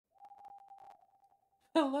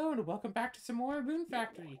Hello and welcome back to some more Rune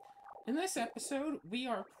Factory. In this episode, we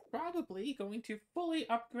are probably going to fully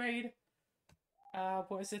upgrade,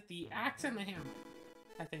 was it the axe and the hammer?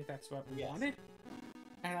 I think that's what we Yes. wanted.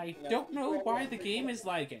 And I Now, don't did you know already why the upgrade game one is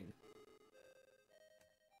lagging.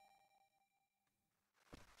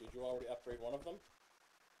 Did you already upgrade one of them?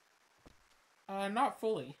 Not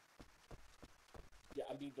fully. Yeah,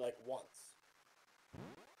 I mean, like, once.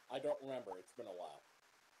 I don't remember. It's been a while.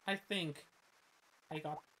 I think I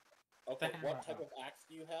got Okay, hammer what type out. of axe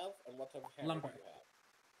do you have, and what type of hammer Lumber. do you have?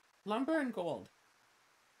 Lumber and gold.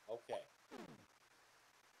 Okay.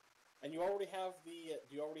 And you already have the,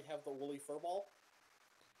 do you already have the woolly furball?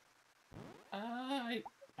 I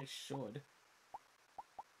should.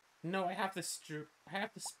 No, I have the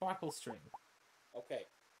sparkle string. Okay.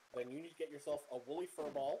 Then you need to get yourself a woolly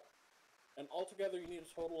furball, and altogether you need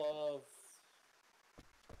a total of...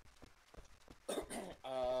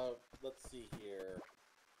 let's see here.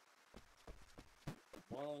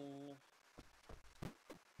 1, 2,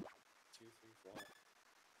 3, 4...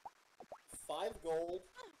 5 gold,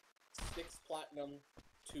 6 platinum,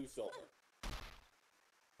 2 silver.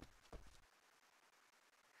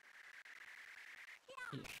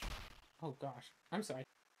 Yeah. Oh gosh, I'm sorry.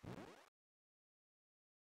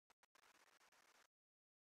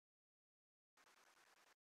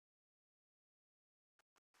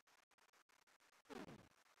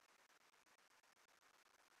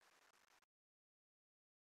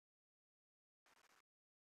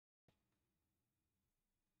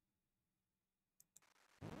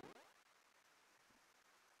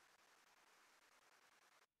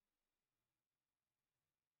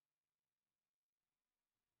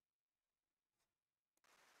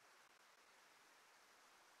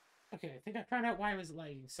 Okay, I think I found out why I was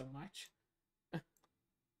lagging so much.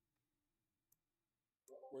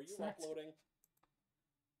 Were you So that's- uploading?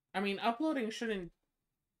 I mean, uploading shouldn't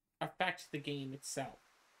affect the game itself.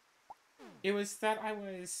 It was that I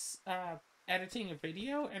was editing a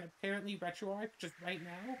video, and apparently RetroArch, just right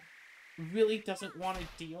now, really doesn't want to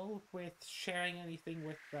deal with sharing anything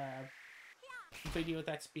with the video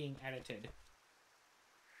that's being edited.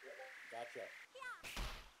 Gotcha.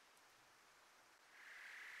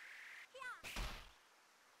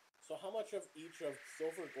 So how much of each of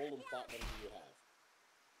silver, gold, and platinum do you have?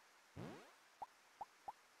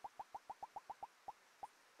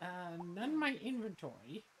 None in my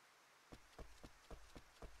inventory.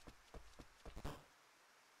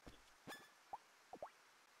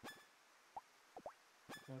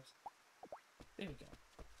 Oops. There we go.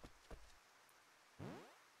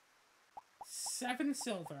 7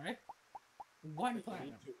 silver, 1 Okay, platinum.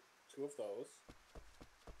 you need two of those.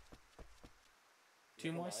 2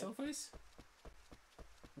 Never more mind. silvers?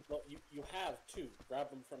 Well, you have 2. Grab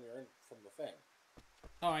them from the thing.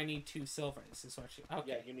 Oh, I need 2 silvers, is what you... Okay.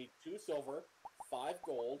 Yeah, you need 2 silver, 5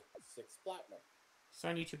 gold, 6 platinum. So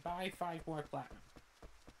I need to buy 5 more platinum.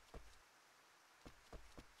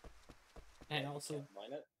 And You also, can't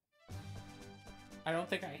mine it. I don't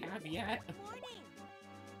think I have yet. Morning.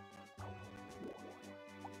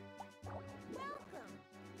 Welcome.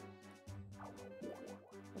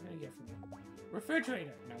 What can I get from you?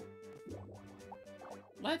 Refrigerator! No.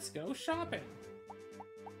 Let's go shopping!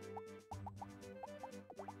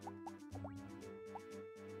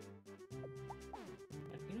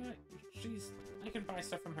 You know what? I can buy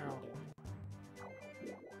stuff from her all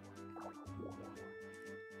day.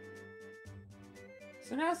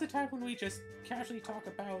 So now's the time when we just casually talk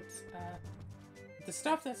about, the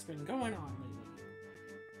stuff that's been going on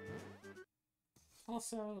lately.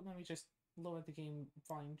 Also, let me just lower the game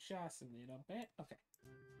volume just a little bit. Okay.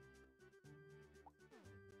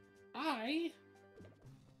 I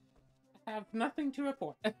have nothing to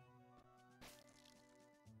report. I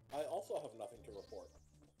also have nothing to report.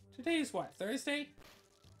 Today is what, Thursday?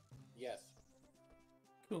 Yes.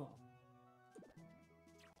 Cool.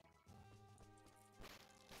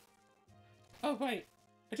 Oh, wait.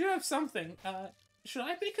 I do have something. Should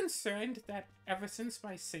I be concerned that ever since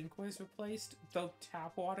my sink was replaced, the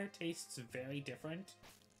tap water tastes very different?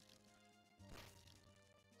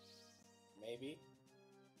 Maybe.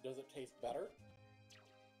 Does it taste better?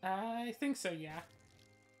 I think so, yeah.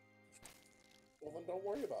 Well, then don't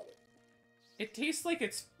worry about it. It tastes like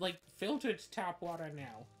it's, like, filtered tap water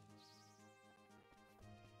now.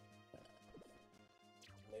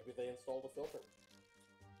 Maybe they installed a filter.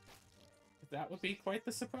 That would be quite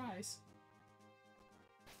the surprise.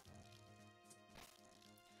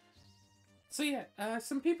 So yeah,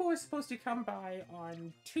 some people were supposed to come by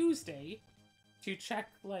on Tuesday to check,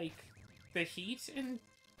 like, the heat and...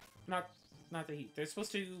 Not the heat. They're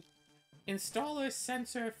supposed to install a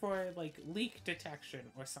sensor for, like, leak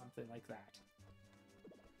detection or something like that.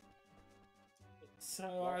 So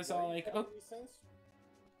I was all like, oh,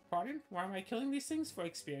 pardon? Why am I killing these things? For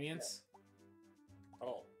experience. Yeah.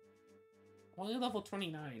 Oh. Only level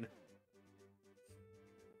 29.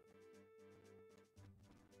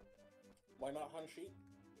 Why not hunt sheep?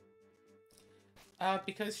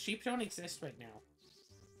 Because sheep don't exist right now.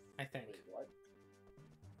 I think. Wait, what?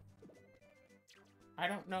 I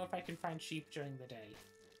don't know if I can find sheep during the day.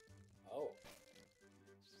 Oh.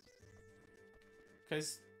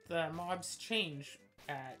 Because the mobs change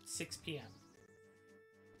at 6 p.m.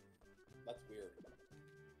 That's weird.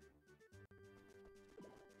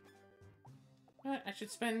 But I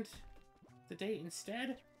should spend the day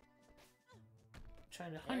instead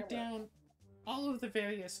trying to hunt down all of the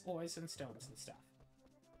various ores and stones and stuff.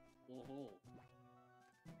 Mm-hmm.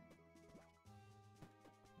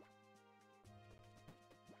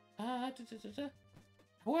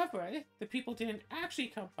 However, the people didn't actually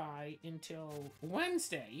come by until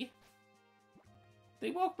Wednesday.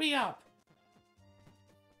 They woke me up.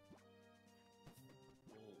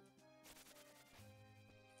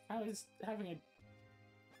 I was having a...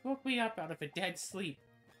 Woke me up out of a dead sleep.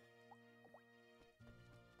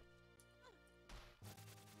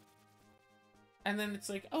 And then it's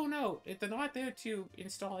like, oh no, they're not there to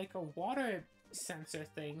install like a water sensor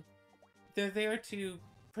thing. They're there to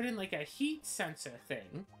put in like a heat sensor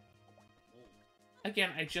thing. Again,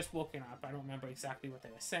 I just woken up. I don't remember exactly what they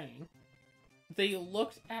were saying. They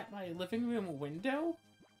looked at my living room window,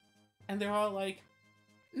 and they're all like,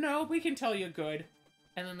 no, we can tell you're good.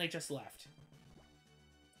 And then they just left.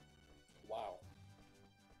 Wow.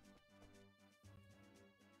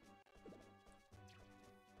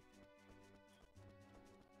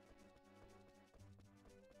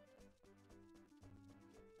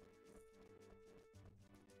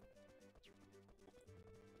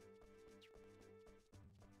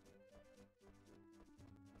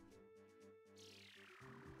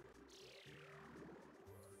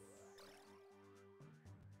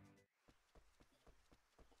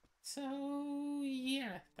 So,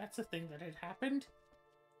 yeah, that's a thing that had happened.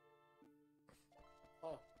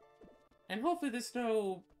 Huh. And hopefully there's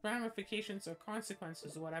no ramifications or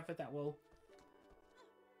consequences or whatever that will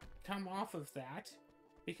come off of that.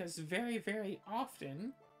 Because very, very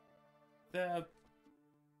often, the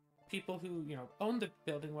people who, you know, own the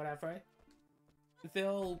building, whatever,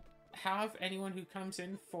 they'll have anyone who comes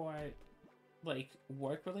in for, like,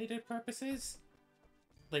 work-related purposes.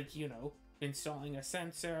 Like, you know, installing a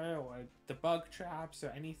sensor or the bug traps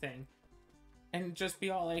or anything, and just be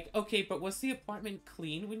all like, okay, but was the apartment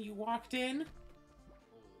clean when you walked in?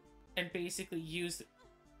 And basically use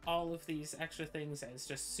all of these extra things as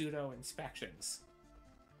just pseudo inspections.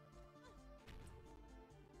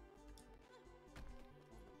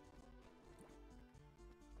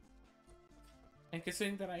 And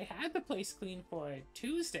considering that I had the place clean for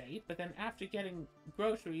Tuesday, but then after getting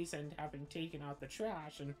groceries and having taken out the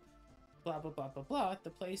trash and blah blah blah blah blah,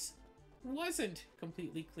 the place wasn't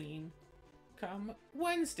completely clean come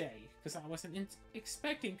Wednesday, because I wasn't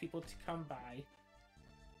expecting people to come by,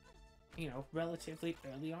 you know, relatively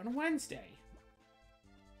early on Wednesday.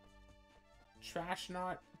 Trash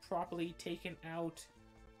not properly taken out,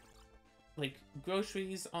 like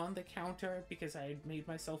groceries on the counter because I had made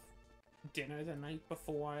myself dinner the night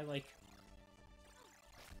before, like...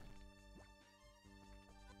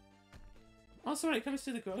 Also, when it comes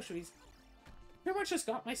to the groceries, pretty much just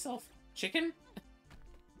got myself chicken.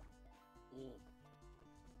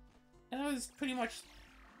 And that was pretty much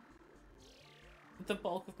the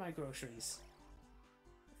bulk of my groceries.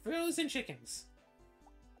 Frozen chickens.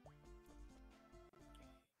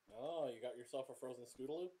 Oh, you got yourself a frozen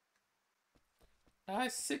Scootaloo?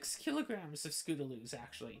 6 kilograms of Scootaloos,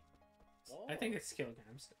 actually. Oh. I think it's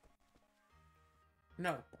kilograms.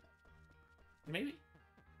 No. Maybe?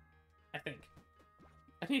 I think.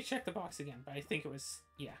 I need to check the box again, but I think it was,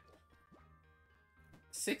 yeah.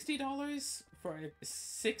 $60 for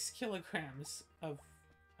 6 kilograms of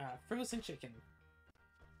frozen chicken.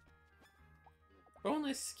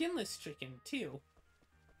 Boneless, skinless chicken, too.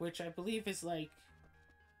 Which I believe is like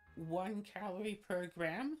 1 calorie per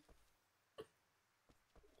gram.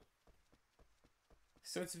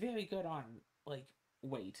 So it's very good on, like,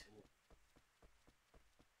 weight.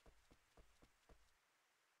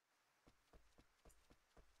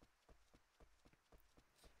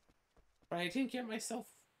 But I didn't get myself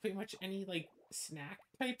pretty much any, like,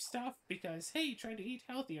 snack-type stuff, because, hey, try to eat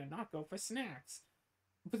healthier, not go for snacks.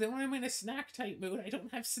 But then when I'm in a snack-type mood, I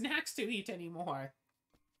don't have snacks to eat anymore.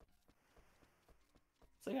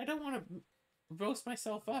 It's like, I don't want to roast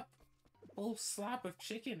myself up whole slab of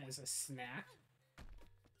chicken as a snack.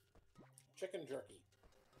 Chicken jerky.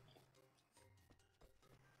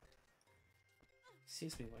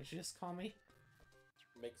 Excuse me, what did you just call me?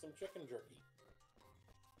 Make some chicken jerky.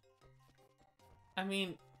 I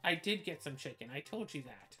mean, I did get some chicken. I told you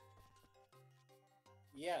that.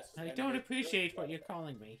 Yes. I and don't make appreciate jerky what out you're of it.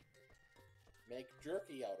 calling me. Make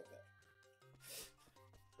jerky out of it.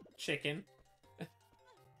 Chicken.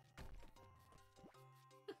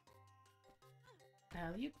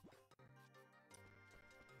 Alley.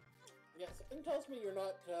 Yeah, something tells me you're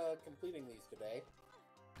not completing these today.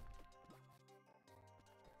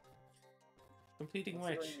 Completing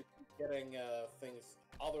Considering which? you keep getting things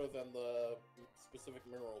other than the specific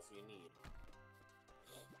minerals you need.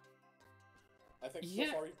 I think so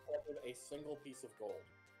Yeah. far you've collected a single piece of gold.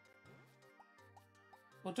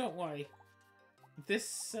 Well, don't worry. This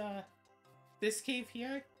cave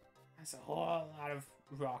here has a whole lot of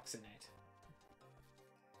rocks in it.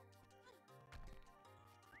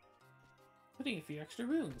 Putting a few extra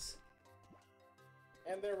runes.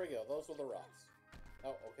 And there we go, those are the rocks.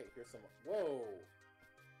 Oh, okay, here's some... Whoa!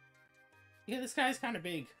 Yeah, this guy's kind of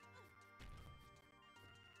big.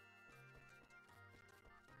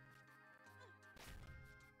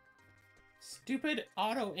 Stupid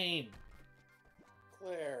auto-aim.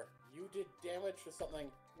 Claire, you did damage to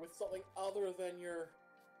something with something other than your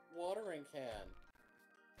watering can.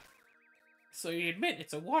 So you admit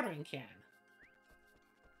it's a watering can.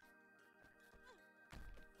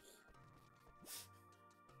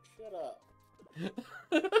 Shut up.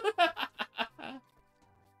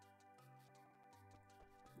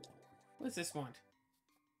 What's this want?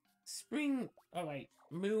 Spring... Oh, wait.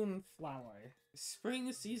 Moonflower.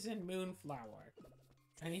 Spring season moonflower.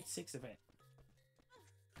 I need 6 of it.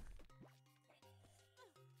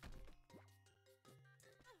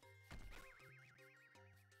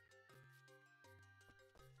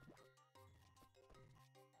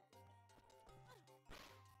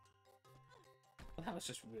 Well, that was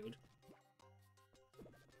just rude.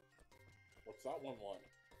 What's that one want?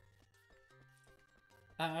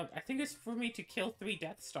 I think it's for me to kill 3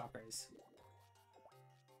 Deathstalkers.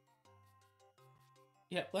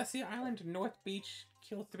 Yeah, Blessed Island, North Beach,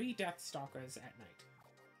 kill 3 Deathstalkers at night.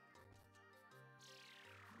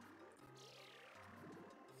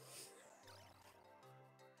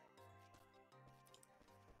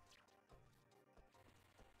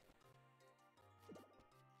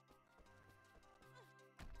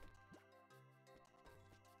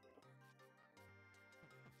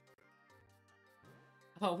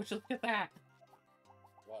 Oh, would you look at that?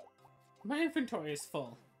 What? My inventory is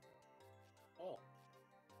full. Oh.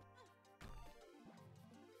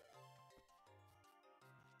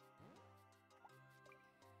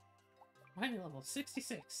 Mining level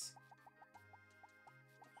 66.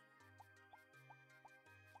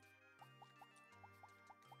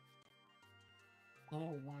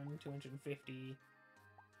 Level 1, 250.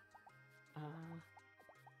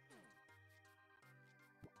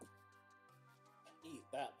 Eat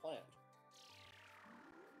that plant.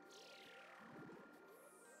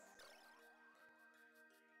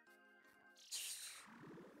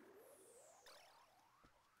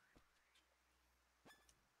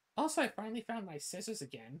 Also, I finally found my scissors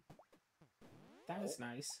again. That was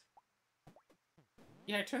nice.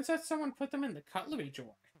 Yeah, it turns out someone put them in the cutlery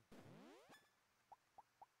drawer.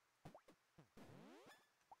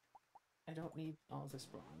 I don't need all this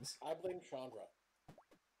bronze. I blame Chandra.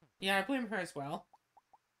 Yeah, I blame her as well.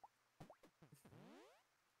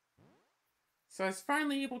 So I was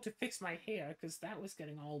finally able to fix my hair, because that was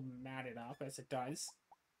getting all matted up, as it does.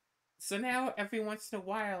 So now, every once in a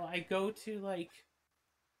while, I go to, like,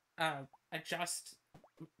 adjust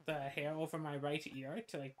the hair over my right ear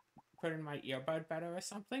to, like, put in my earbud better or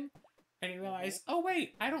something. And you realize, oh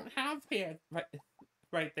wait, I don't have hair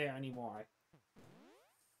right there anymore.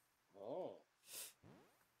 Oh.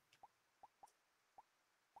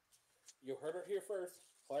 You heard it here first.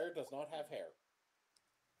 Claire does not have hair.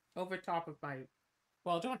 Over top of my...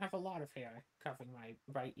 Well, I don't have a lot of hair covering my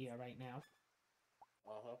right ear right now.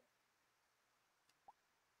 Uh-huh.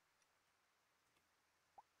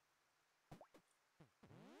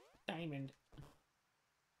 Diamond.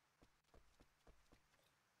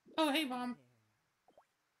 Oh, hey, Mom.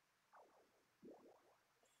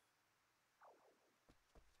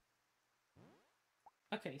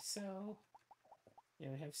 Okay, so... Yeah,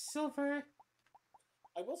 we have silver.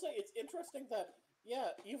 I will say, it's interesting that, yeah,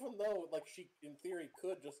 even though, like, she, in theory,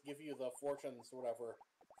 could just give you the fortunes, or whatever,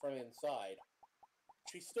 from inside,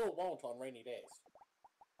 she still won't on rainy days.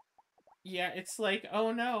 Yeah, it's like,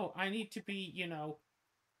 oh no, I need to be, you know,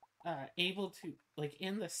 able to, like,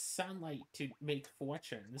 in the sunlight to make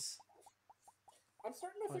fortunes I'm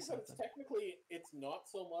starting to or think that something. it's not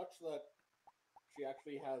so much that she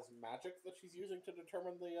actually has magic that she's using to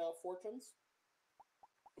determine the fortunes,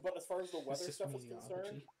 but as far as the It's weather just stuff is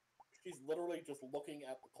concerned, meteorology. she's literally just looking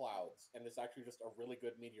at the clouds and is actually just a really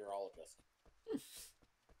good meteorologist.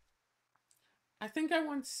 I think I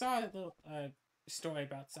once saw a little story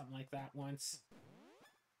about something like that once.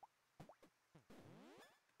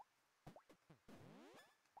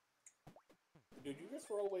 Did you just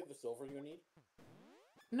throw away the silver you need?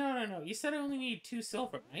 No, no, no. You said I only need 2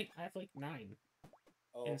 silver, right? I have like 9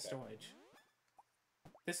 Oh, in okay. storage.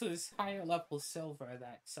 This was higher level silver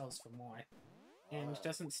that sells for more, and Ah.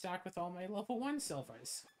 doesn't stack with all my level 1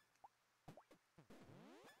 silvers.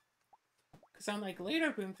 Because unlike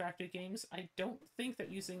later Boom Factory games, I don't think that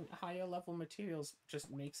using higher level materials just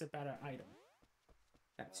makes a better item.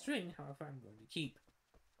 That string, however, I'm going to keep.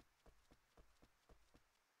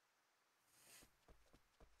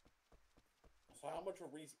 So how much of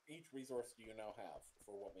each resource do you now have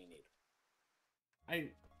for what we need?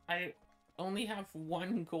 I only have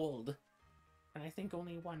 1 gold, and I think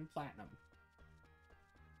only 1 platinum.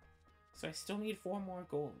 So I still need 4 more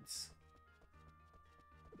golds.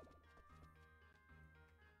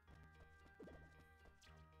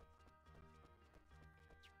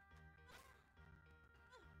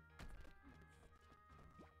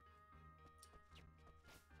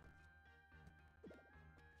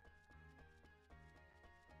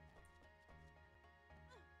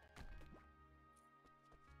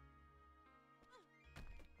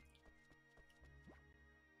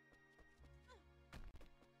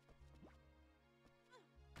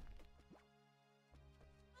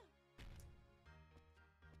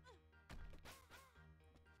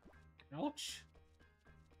 Ouch.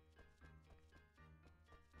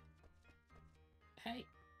 Hey,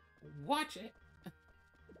 watch it.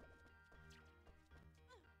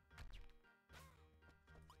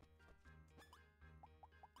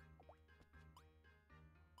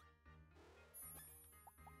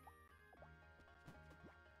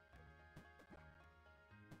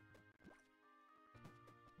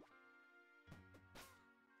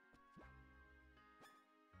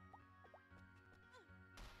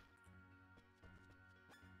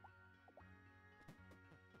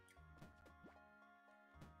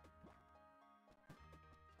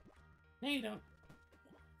 No, you don't.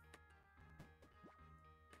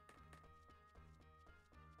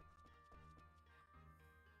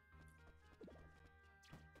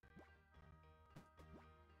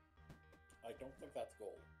 I don't think that's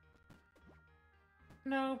gold.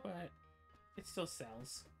 No, but it still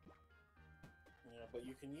sells. Yeah, but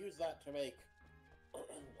you can use that to make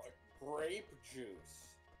like grape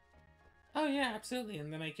juice. Oh yeah, absolutely,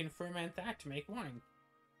 and then I can ferment that to make wine.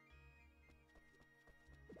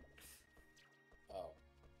 Oh,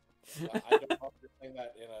 I don't know if you're saying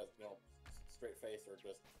that in a straight face or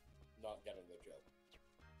just not getting the joke.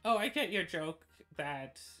 Oh, I get your joke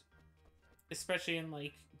that, especially in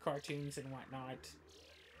like cartoons and whatnot,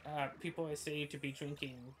 people are saying to be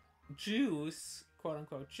drinking juice, quote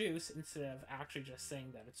unquote juice, instead of actually just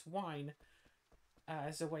saying that it's wine,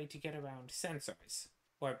 as a way to get around censors,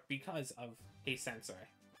 or because of a censor.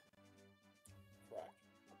 Correct.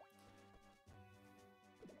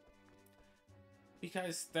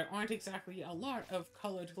 Because there aren't exactly a lot of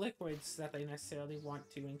colored liquids that they necessarily want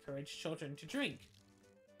to encourage children to drink.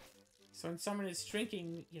 So when someone is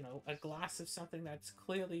drinking, you know, a glass of something that's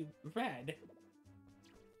clearly red,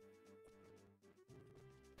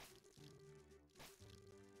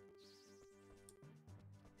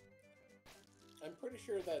 I'm pretty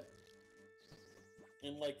sure that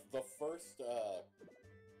in like the first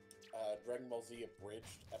Dragon Ball Z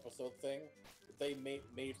abridged episode thing, they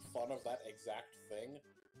made fun of that exact thing,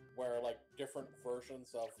 where like different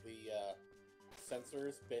versions of the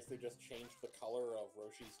sensors basically just changed the color of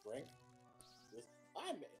Roshi's drink. Just,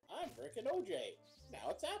 I'm drinking OJ. Now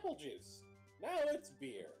it's apple juice. Now it's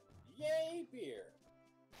beer. Yay, beer!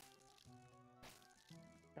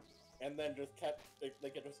 And then just kept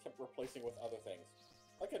like it just kept replacing with other things,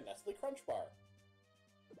 like a Nestle Crunch bar.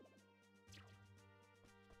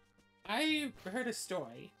 I heard a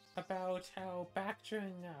story about how back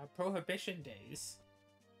during Prohibition days,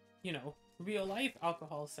 you know, real life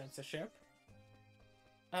alcohol censorship,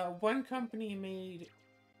 one company made,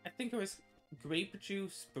 I think it was grape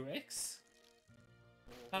juice bricks,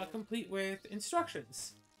 complete with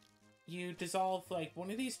instructions. You dissolve like one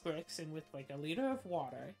of these bricks in with like a liter of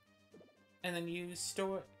water, and then you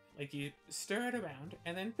store, like you stir it around,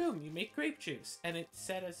 and then boom, you make grape juice. And it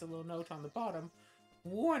said as a little note on the bottom,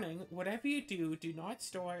 Warning, whatever you do, do not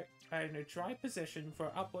store it in a dry position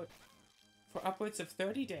for upwards of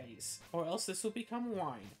 30 days, or else this will become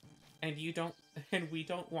wine. And we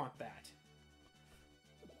don't want that.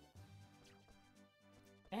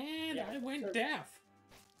 And Yeah, I went sure. deaf.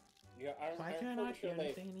 Yeah, Why I'm can I pretty not sure hear they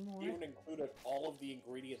anything anymore? even included all of the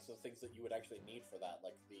ingredients and things that you would actually need for that,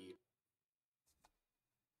 like the...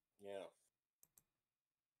 Yeah.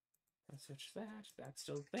 I'll switch that. That's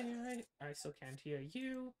still there. I still can't hear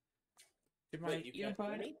you. Did my Wait, you can't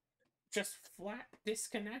hear earbud me? just flat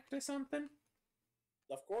disconnect or something?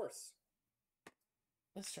 Of course.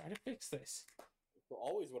 Let's try to fix this. It's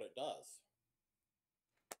always what it does.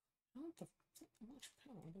 How much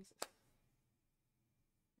power does it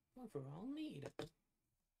overall need?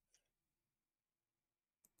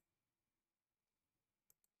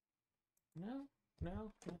 No,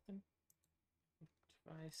 no, nothing.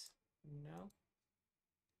 Device, no.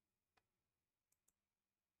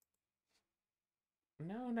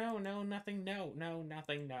 No, no, no, nothing, no, no,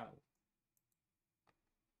 nothing, no.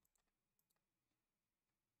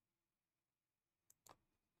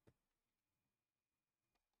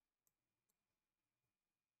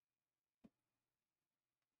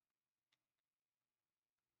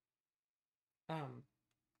 Um,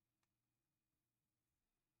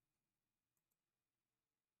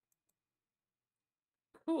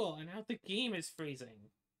 cool, and now the game is freezing.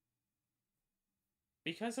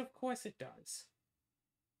 Because of course it does.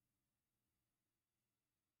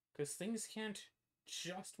 Because things can't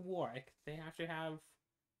just work, they have to have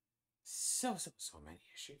so many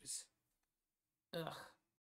issues. Ugh.